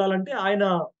లెవెల్‌కి వెళ్ళాలంటే ఆయన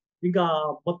ఇంకా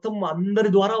మొత్తం అందరి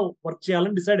ద్వారా వర్క్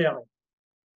చేయాలని డిసైడ్ అయ్యారు.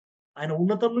 ఆయన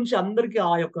ఉన్నతం నుంచి అందరికి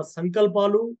ఆ యొక్క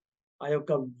సంకల్పాలు, ఆ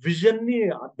యొక్క విజన్‌ని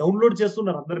డౌన్‌లోడ్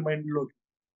చేస్తున్నారు అందరి మైండ్‌లోకి.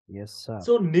 Yes sir.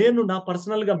 సో, నేను నా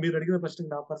పర్సనల్‌గా మీరడిగిన ప్రశ్నకి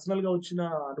నా పర్సనల్‌గా వచ్చిన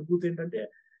అనుభూతి ఏంటంటే,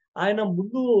 ఆయన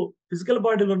ముందు ఫిజికల్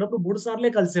బాడీలో ఉన్నప్పుడు 3 సార్లే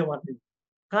కలిసేవాడిని.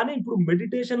 కానీ ఇప్పుడు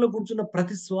మెడిటేషన్‌లో కూర్చున్న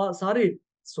ప్రతి సారి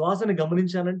శ్వాసని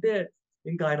గమనించానంటే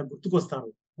ఇంకా ఆయన గుర్తుకొస్తారు.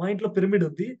 మా ఇంట్లో పిరమిడ్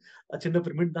ఉంది. ఆ చిన్న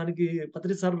పిరమిడ్. దానికి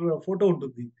పత్రి సార్ ఫోటో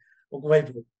ఉంటుంది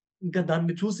ఒకవైపు. ఇంకా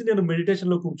దాన్ని చూసి నేను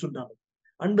మెడిటేషన్‌లో కూర్చుంటాను.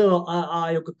 అండ్ ఆ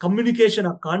యొక్క కమ్యూనికేషన్,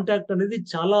 ఆ కాంటాక్ట్ అనేది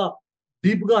చాలా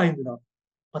డీప్‌గా అయింది నాకు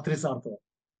పత్రి సార్‌తో.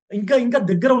 ఇంకా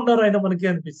దగ్గర ఉన్నారాయన మనకి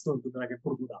అనిపిస్తూ ఉంటుంది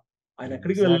నాకెప్పుడు కూడా. ఆయన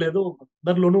ఎక్కడికి ఎగ్జాక్ట్. వెళ్ళలేదు.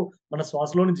 అందరిలోనూ మన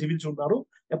శ్వాసలోనే జీవించి ఉన్నారు.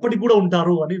 ఎప్పటికి కూడా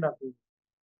ఉంటారు అని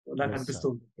యెస్ నాకనిపిస్తూ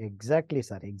సార్. ఉంటుంది. Exactly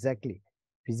sir. ఎగ్జాక్ట్‌లీ.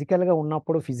 ఫిజికల్‌గా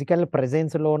ఉన్నప్పుడు ఫిజికల్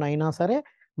ప్రెజెన్స్‌లోనైనా సరే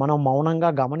మనం మౌనంగా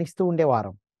గమనిస్తూ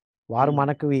ఉండేవారం. వారు హ్మ్.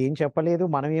 మనకు ఏం చెప్పలేదు.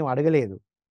 మనం ఏం అడగలేదు.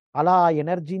 అలా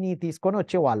ఎనర్జీని తీసుకొని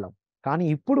వచ్చేవాళ్ళం. కానీ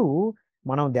ఇప్పుడు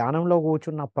మనం ధ్యానంలో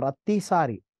కూర్చున్న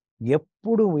ప్రతిసారి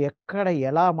ఎప్పుడు, ఎక్కడ,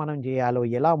 ఎలా మనం జేయాలో,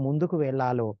 ఎలా ముందుకు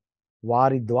వెళ్ళాలో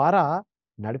వారి ద్వారా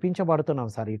నడిపించబడుతున్నాం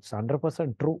sir. It's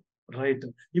 100% true. Right.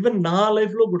 Even నా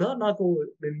లైఫ్‌లో గూడా నాకు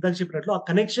నేను ఇందాక చెప్పినట్లు ఆ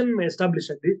కనెక్షన్ ఎస్టాబ్లిష్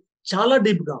అయింది. చాలా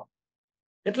డీప్‌గా.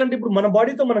 ఎట్లంటే ఇప్పుడు మన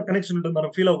బాడీతో మనకు కనెక్షన్ ఉంటుంది.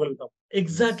 మనం ఫీల్ అవ్వగలుగుతాం. యెస్.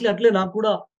 ఎగ్జాక్ట్‌లీ అట్లే నాకు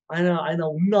కూడా ఆయన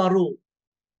ఉన్నారు.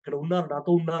 ఇక్కడ ఉన్నారు.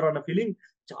 నాతో ఉన్నారు అన్న ఫీలింగ్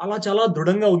చాలా చాలా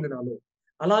దృఢంగా ఉంది నాలో.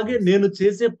 అలాగే యెస్. నేను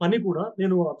చేసే పని కూడా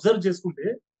నేను అబ్జర్వ్ చేసుకుంటే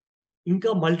ఇంకా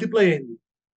మల్టిప్లై అయింది.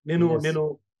 నేను యెస్. నేను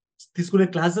తీసుకునే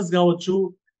క్లాసెస్ గావచ్చు,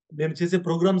 నేను చేసే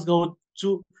ప్రోగ్రామ్స్ గావచ్చు,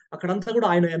 అక్కడంతా కూడా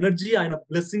ఆయన ఎనర్జీ, ఆయన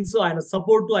బ్లెస్సింగ్స్, ఆయన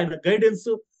సపోర్ట్, ఆయన గైడెన్స్,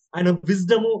 ఆయన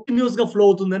విజ్డమ్ కంటిన్యూయస్‌గా ఫ్లో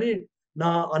అవుతుందని నా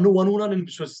అణువణువున నేను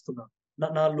విశ్వసిస్తున్నాను.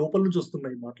 నా లోపల నుంచి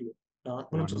వస్తున్నాయి ఈ మాటలు. నా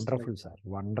ఆత్మ నుంచి వస్తున్నాయి. Wonderful sir.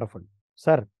 వండర్‌ఫుల్.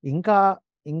 సార్, ఇంకా,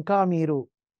 ఇంకా మీరు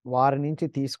వారి నుంచి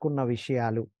తీసుకున్న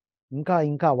విషయాలు,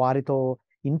 ఇంకా వారితో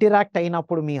ఇంటరాక్ట్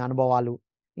అయినప్పుడు మీ అనుభవాలు,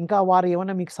 ఇంకా వారు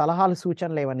ఏమన్నా మీకు సలహాలు,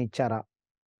 సూచనలు ఏమన్నా ఇచ్చారా?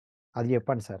 అది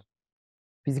చెప్పండి సార్.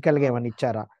 ఫిజికల్‌గా ఆ! ఏమన్నా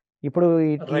ఇచ్చారా? ఇప్పుడు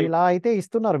రైట్. ఇలా అయితే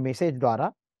ఇస్తున్నారు మెసేజ్ ద్వారా.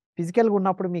 ఫిజికల్‌గా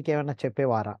ఉన్నప్పుడు మీకేమన్నా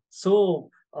చెప్పేవారా? సో,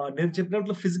 నేను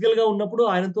చెప్పినట్లు ఫిజికల్‌గా ఉన్నప్పుడు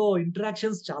ఆయనతో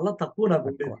ఇంటరాక్షన్స్ చాలా తక్కువ తక్కువ.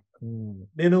 నాకుండేది. హ్మ్.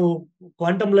 నేను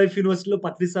క్వాంటమ్ లైఫ్ యూనివర్సిటీలో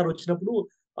పత్రి సార్ వచ్చినప్పుడు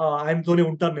ఆయనతోనే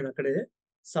ఉంటాను నేనక్కడే.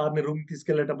 సార్‌ని రూమ్‌కి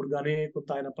తీసుకెళ్ళేటప్పుడు గాని, కొంత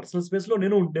ఆయన పర్సనల్ స్పేస్‌లో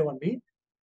నేను ఉండేవాడిని.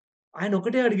 ఆయన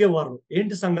ఒకటే అడిగేవారు.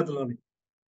 ఏంటి సంగతులు అని.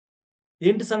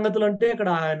 ఏంటి సంగతులంటే అక్కడ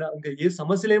ఆయన ఇంక ఏ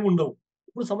సమస్యలేమి ఉండవు.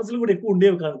 ఇప్పుడు సమస్యలు గూడా ఎక్కువ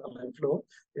ఉండేవి కాదు నా లైఫ్‌లో.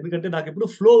 ఎందుకంటే నాకెప్పుడు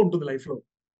ఫ్లో ఉంటుంది లైఫ్‌లో.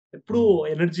 ఎప్పుడూ హ్మ్.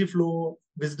 Energy flow,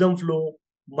 wisdom flow,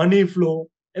 money flow,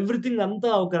 everything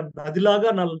అంతా ఒక నదిలాగా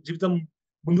నా జీవితం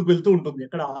ముందుకు వెళ్తూ ఉంటుంది.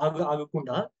 ఎక్కడ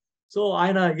ఆగకుండా. సో,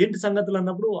 ఆయన ఏంటి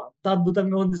సంగతులన్నప్పుడు అంత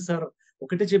అద్భుతంగా ఉంది సార్.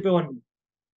 ఒకటే చెప్పేవాడిని.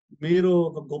 మీరు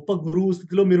ఒక గొప్ప గురువు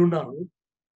స్థితిలో మీరున్నారు.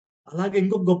 అలాగే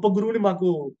ఇంకొక గొప్ప గురువుని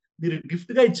మీరు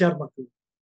గిఫ్ట్‌గా ఇచ్చారు మాకు.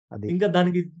 అది. ఇంకా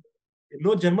దానికి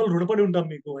ఎన్నో జన్మలు రుణపడి ఉంటాం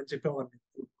మీకు అని చెప్పేవాడిని.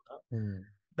 హ్మ్.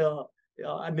 ఆహ్,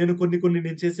 నేను కొన్ని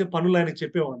నేను చేసే పనులు ఆయనకి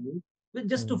చెప్పేవాడిని.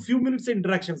 జస్ట్ హ్మ్. Few minutes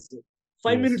interactions.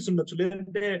 5 yes. Minutes ఉండొచ్చు.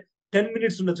 లేదంటే 10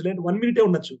 మినిట్స్ ఉండొచ్చు. లేదంటే 1 మినిటే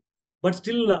ఉండొచ్చు. బట్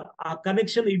స్టిల్ ఆ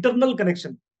కనెక్షన్ ఇటర్నల్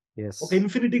కనెక్షన్. యెస్. ఒక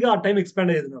ఇన్ఫినిటీగా ఆ టైమ్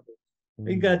ఎక్స్‌పాండ్ అయ్యేది నాకు.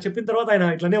 ఇంకా హ్మ్. చెప్పిన తర్వాత ఆయన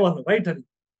ఇట్లా అనేవాళ్ళు. రైట్ అని.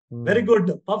 వెరీ హ్మ్.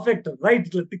 గుడ్. పర్ఫెక్ట్. రైట్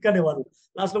ఇట్లా టిక్ అనేవాళ్ళు.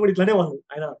 లాస్ట్‌లో కూడా ఇట్లా అనేవాళ్ళు.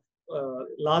 ఆయన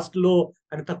లాస్ట్‌లో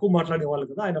ఆయన తక్కువ మాట్లాడేవాళ్ళు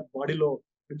కదా! ఆయన బాడీలో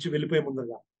నుంచి వెళ్ళిపోయే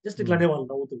ముందరగా. జస్ట్ ఇట్లా హ్మ్. అనేవాళ్ళు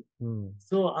నవ్వుతూ. హ్మ్.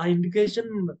 సో, ఆ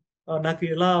ఇండికేషన్ నాకు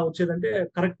ఎలా వచ్చేదంటే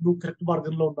నువ్వు కరెక్ట్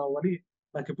మార్గంలో ఉన్నావు అని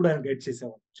నాకెప్పుడు ఆయన గైడ్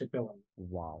చేసేవాళ్ళు. చెప్పేవాళ్ళు.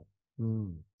 వావ్!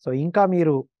 హ్మ్. సో, ఇంకా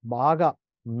మీరు బాగా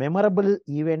మెమరబుల్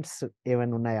ఈవెంట్స్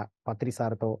ఏమైనా ఉన్నాయా పత్రి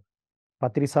సార్తో?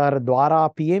 పత్రి సార్ ద్వారా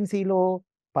పిఎంసిలో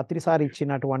పత్రి సార్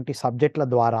ఇచ్చినటువంటి సబ్జెక్టుల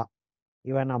ద్వారా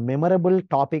ఏమైనా మెమరబుల్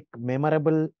టాపిక్,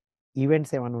 మెమరబుల్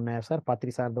ఈవెంట్స్ ఏమైనా ఉన్నాయా సార్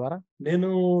పత్రి సార్ ద్వారా? నేను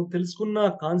తెలుసుకున్న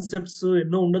కాన్సెప్ట్స్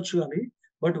ఎన్నో ఉండొచ్చు గానీ,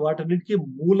 బట్ వాటన్నిటికి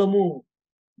మూలము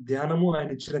ధ్యానము, ఆయన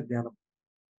ఇచ్చిన జ్ఞానం.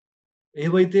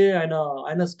 ఏవైతే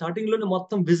ఆయన స్టార్టింగ్ లోనే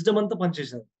మొత్తం విజ్డమ్ అంతా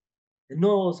పనిచేశారు.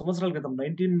 ఎన్నో సంవత్సరాల క్రితం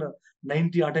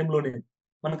 1990 ఆ టైంలోనే.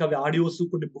 మనకవి ఆడియోస్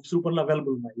కొన్ని బుక్స్ రూపంలో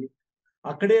అవైలబుల్ ఉన్నాయి.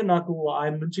 అక్కడే నాకు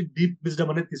ఆయన నుంచి డీప్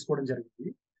విజ్డమ్ అనేది తీసుకోవడం జరిగింది.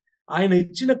 ఆయన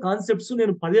ఇచ్చిన కాన్సెప్ట్స్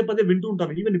నేను పదే పదే వింటూ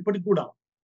ఉంటాను. ఈవెన్ ఇప్పటికి కూడా.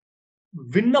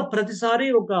 విన్న ప్రతిసారి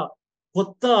ఒక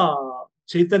కొత్త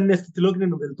చైతన్య స్థితిలోకి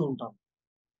నేను వెళ్తూ ఉంటాను.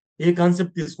 ఏ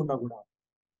కాన్సెప్ట్ తీసుకున్నా గూడా.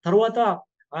 తర్వాత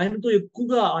ఆయనతో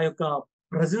ఎక్కువగా ఆ యొక్క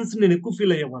ప్రెజెన్స్ నేను ఎక్కువ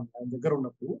ఫీల్ అయ్యేవాడిని ఆయన దగ్గర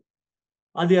ఉన్నప్పుడు.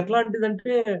 అది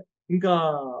ఎట్లాంటిదంటే ఇంకా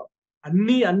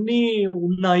అన్నీ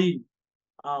ఉన్నాయి.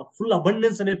 ఫుల్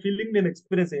అబండెన్స్ అనే ఫీలింగ్ నేను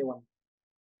ఎక్స్‌పీరియన్స్ అయ్యేవాడిని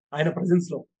ఆయన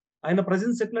ప్రెజెన్స్‌లో. ఆయన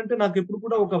ప్రెజెన్స్ ఎట్లంటే నాకెప్పుడు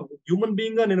కూడా ఒక హ్యూమన్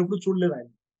బీయింగ్‌గా నేనెప్పుడు చూడలేదు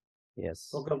ఆయన్ని. యెస్.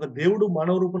 ఒక దేవుడు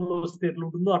మానవ రూపంలో వస్తే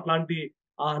ఎట్లుంటుందో అట్లాంటి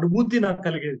ఆ అనుభూతి నాకు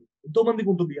కలిగేది. ఎంతో మందికి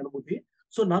ఉంటుంది ఈ అనుభూతి.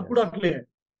 సో నాకు కూడా యెస్. అట్లే.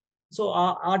 సో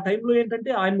ఆ టైంలో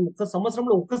ఏంటంటే ఆయన్ని ఒక్క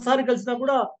సంవత్సరంలో ఒక్కసారి కలిసినా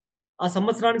కూడా ఆ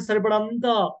సంవత్సరానికి సరిపడంత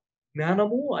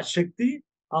జ్ఞానము, ఆ శక్తి,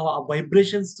 ఆ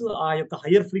వైబ్రేషన్స్, ఆ యొక్క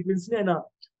హైయర్ ఫ్రీక్వెన్సీని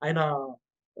ఆయన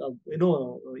యూ నో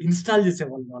ఇన్‌స్టాల్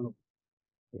చేసేవాళ్ళు నాలో.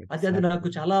 అది అది నాకు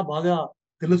ఎగ్జాక్ట్‌లీ. చాలా బాగా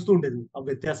తెలుస్తూ ఉండేది ఆ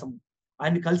వ్యత్యాసం.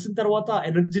 ఆయన్ని కలిసిన తర్వాత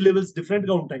ఎనర్జీ లెవెల్స్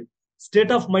డిఫరెంట్‌గా ఉంటాయి.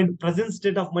 State of mind, present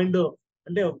state of mind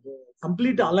అంటే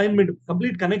కంప్లీట్ అలైన్‌మెంట్,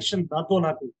 కంప్లీట్ కనెక్షన్ నాతో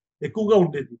నాకు ఎక్కువగా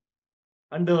ఉండేది.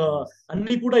 And nice.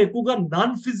 అన్నీ కూడా ఎక్కువగా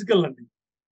నాన్ ఫిజికల్ అండి.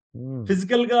 హ్మ్.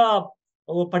 ఫిజికల్‌గా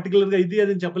పర్టిక్యులర్‌గా ఇది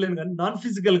అది అని చెప్పలేను గానీ, నాన్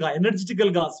ఫిజికల్‌గా,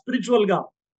 ఎనర్జిటికల్‌గా, స్పిరిచువల్‌గా,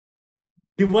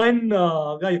 డివైన్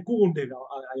గా ఎక్కువగా ఉండేవి.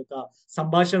 ఆ యొక్క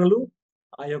సంభాషణలు,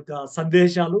 ఆ యొక్క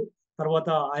సందేశాలు, తర్వాత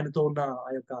ఆయనతో ఉన్న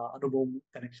ఆ యొక్క అనుభవం,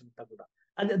 కనెక్షన్ అంతా కూడా.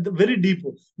 అది వెరీ డీప్.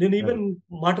 నేను అది. ఈవెన్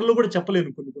మాటల్లో కూడా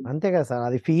చెప్పలేను కొన్ని కొన్ని. అంతే కదా సార్.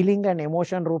 అది ఫీలింగ్ అండ్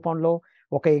ఎమోషన్ రూపంలో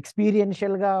ఒక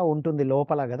ఎక్స్‌పీరియన్షియల్‌గా ఉంటుంది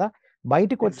లోపల గదా!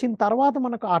 బయటికొచ్చిన ఎగ్జాక్ట్‌లీ. తర్వాత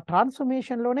మనకు ఆ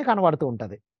ట్రాన్స్‌ఫర్మేషన్‌లోనే కనబడుతూ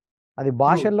ఉంటది. అది ట్రూ.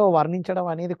 భాషల్లో వర్ణించడం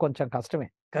అనేది కొంచెం కష్టమే.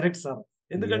 Correct sir.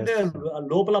 ఎందుకంటే యెస్.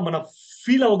 లోపల మనం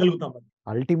ఫీల్ అవ్వగలుగుతాం అది.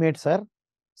 Ultimate sir.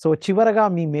 సో, చివరగా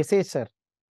మీ మెసేజ్ సార్.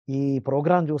 ఈ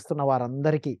ప్రోగ్రామ్ చూస్తున్న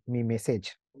వారందరికీ మీ మెసేజ్.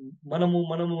 మనము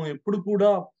ఎప్పుడు కూడా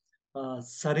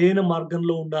సరైన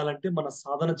మార్గంలో ఉండాలంటే మన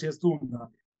సాధన చేస్తూ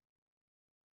ఉండాలి.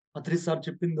 పత్రి సార్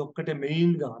చెప్పింది ఒక్కటే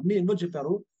మెయిన్‌గా అన్ని ఎన్నో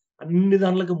చెప్పారు. అన్ని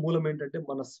దాన్లకి మూలం ఏంటంటే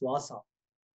మన శ్వాస.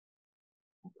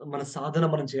 మన సాధన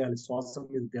మనం చేయాలి. శ్వాస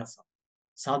మీద ధ్యాస.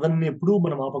 సాధనని ఎప్పుడూ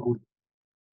మనం ఆపకూడదు.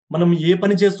 మనం ఏ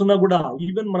పని చేస్తున్నా గూడా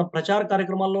ఈవెన్ మన ప్రచార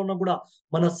కార్యక్రమాల్లో ఉన్నా గూడా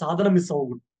మన సాధన మిస్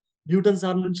అవ్వకూడదు. న్యూటన్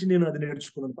సార్ నుంచి నేను అది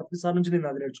నేర్చుకున్నాను. పత్రి సార్ నుంచి నేను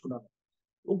అది నేర్చుకున్నాను.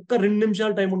 ఒక్క 2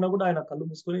 నిమిషాలు టైం ఉన్నా గూడా ఆయన కళ్ళు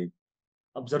మూసుకొని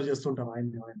అబ్జర్వ్ చేస్తుంటారు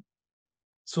ఆయన.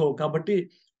 సో, కాబట్టి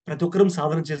ప్రతి ఒక్కరం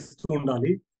సాధన చేస్తూ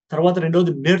ఉండాలి. తర్వాత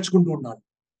రెండోది నేర్చుకుంటూ ఉండాలి.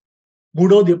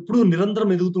 మూడోది ఎప్పుడూ నిరంతరం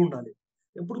ఎదుగుతూ ఉండాలి.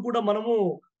 ఎప్పుడు కూడా మనము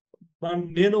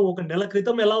నేను ఒక నెల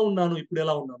క్రితం ఎలా ఉన్నాను, ఇప్పుడు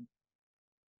ఎలా ఉన్నాను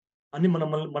అని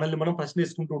మనల్ని మనం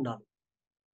ప్రశ్నించుకుంటూ ఉండాలి.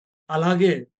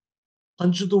 అలాగే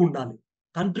పంచుతూ ఉండాలి.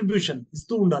 కాంట్రిబ్యూషన్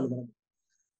ఇస్తూ ఉండాలి మనం.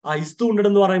 ఆ ఇస్తూ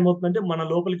ఉండడం ద్వారా ఏమవుతుందంటే మన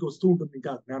లోపలికి వస్తూ ఉంటుంది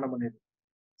ఇంకా జ్ఞానం అనేది.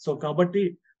 సో, కాబట్టి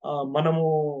మనము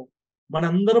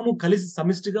మనందరము కలిసి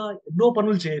సమిష్టిగా ఎన్నో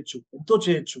పనులు చేయొచ్చు. ఎంతో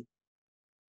చేయొచ్చు.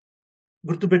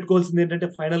 గుర్తుపెట్టుకోవాల్సిందేంటంటే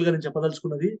ఫైనల్‌గా నేను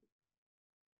చెప్పదలుచుకున్నది,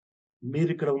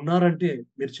 మీరిక్కడ ఉన్నారంటే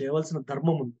మీరు చేయవలసిన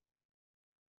ధర్మం ఉంది.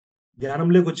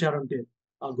 ధ్యానంలోకొచ్చారంటే,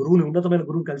 ఆ గురువుని ఉన్నతమైన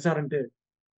గురువుని కలిసారంటే,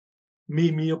 మీ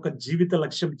మీ యొక్క జీవిత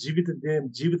లక్ష్యం, జీవిత ధ్యేయం,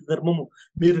 జీవిత ధర్మము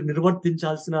మీరు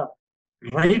నిర్వర్తించాల్సిన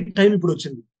రైట్ టైమ్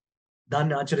ఇప్పుడొచ్చింది.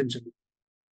 దాన్ని ఆచరించండి.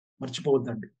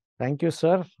 మర్చిపోవద్దండి. Thank you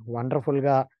sir.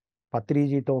 వండర్‌ఫుల్‌గా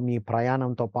పత్రిజీతో మీ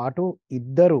ప్రయాణంతో పాటు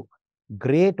ఇద్దరు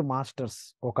గ్రేట్ మాస్టర్స్,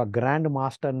 ఒక గ్రాండ్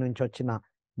మాస్టర్ నుంచొచ్చిన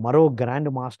మరో గ్రాండ్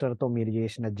మాస్టర్‌తో మీరు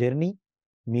చేసిన జర్నీ,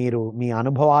 మీరు మీ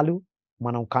అనుభవాలు,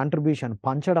 మనం కాంట్రిబ్యూషన్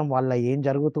పంచడం వల్ల ఏం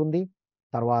జరుగుతుంది,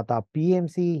 తర్వాత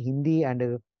PMC Hindi and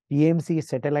PMC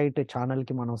satellite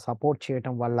ఛానెల్‌కి మనం సపోర్ట్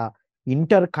చేయటం వల్ల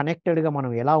ఇంటర్ కనెక్టెడ్‌గా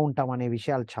మనం ఎలా ఉంటాం అనే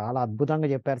విషయాలు చాలా అద్భుతంగా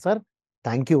చెప్పారు sir.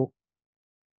 Thank you.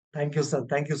 Thank you sir.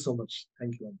 Thank you so much.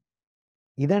 Thank you.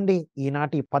 ఇదండి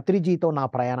ఈనాటి పత్రిజీతో నా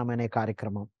ప్రయాణం అనే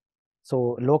కార్యక్రమం. సో,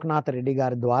 లోక్నాథ్ రెడ్డి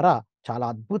గారి ద్వారా చాలా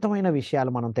అద్భుతమైన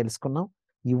విషయాలు మనం తెలుసుకున్నాం.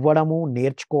 ఇవ్వడము,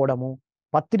 నేర్చుకోవడము,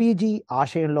 పత్రిజీ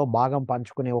ఆశయంలో భాగం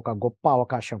పంచుకునే ఒక గొప్ప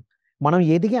అవకాశం. మనం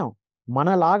ఎదిగాం.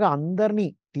 మనలాగా అందరిని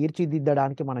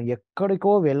తీర్చిదిద్దడానికి మనం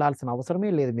ఎక్కడికో వెళ్ళాల్సిన అవసరమే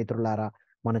లేదు మిత్రులారా.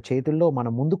 మన చేతుల్లో మన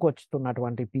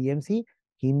ముందుకొస్తున్నటువంటి పీఎంసీ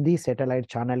హిందీ శాటిలైట్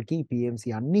ఛానెల్‌కి, పీఎంసీ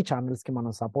అన్ని ఛానెల్స్‌కి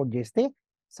మనం సపోర్ట్ చేస్తే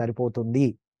సరిపోతుంది.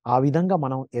 ఆ విధంగా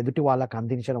మనం ఎదుటి వాళ్ళకి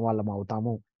అందించిన వాళ్ళం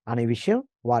అవుతాము అనే విషయం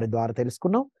వారి ద్వారా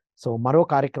తెలుసుకున్నాం. సో మరో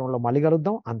కార్యక్రమంలో మళ్ళీ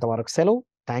కలుద్దాం. అంతవరకు సెలవు.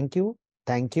 Thank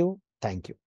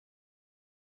you.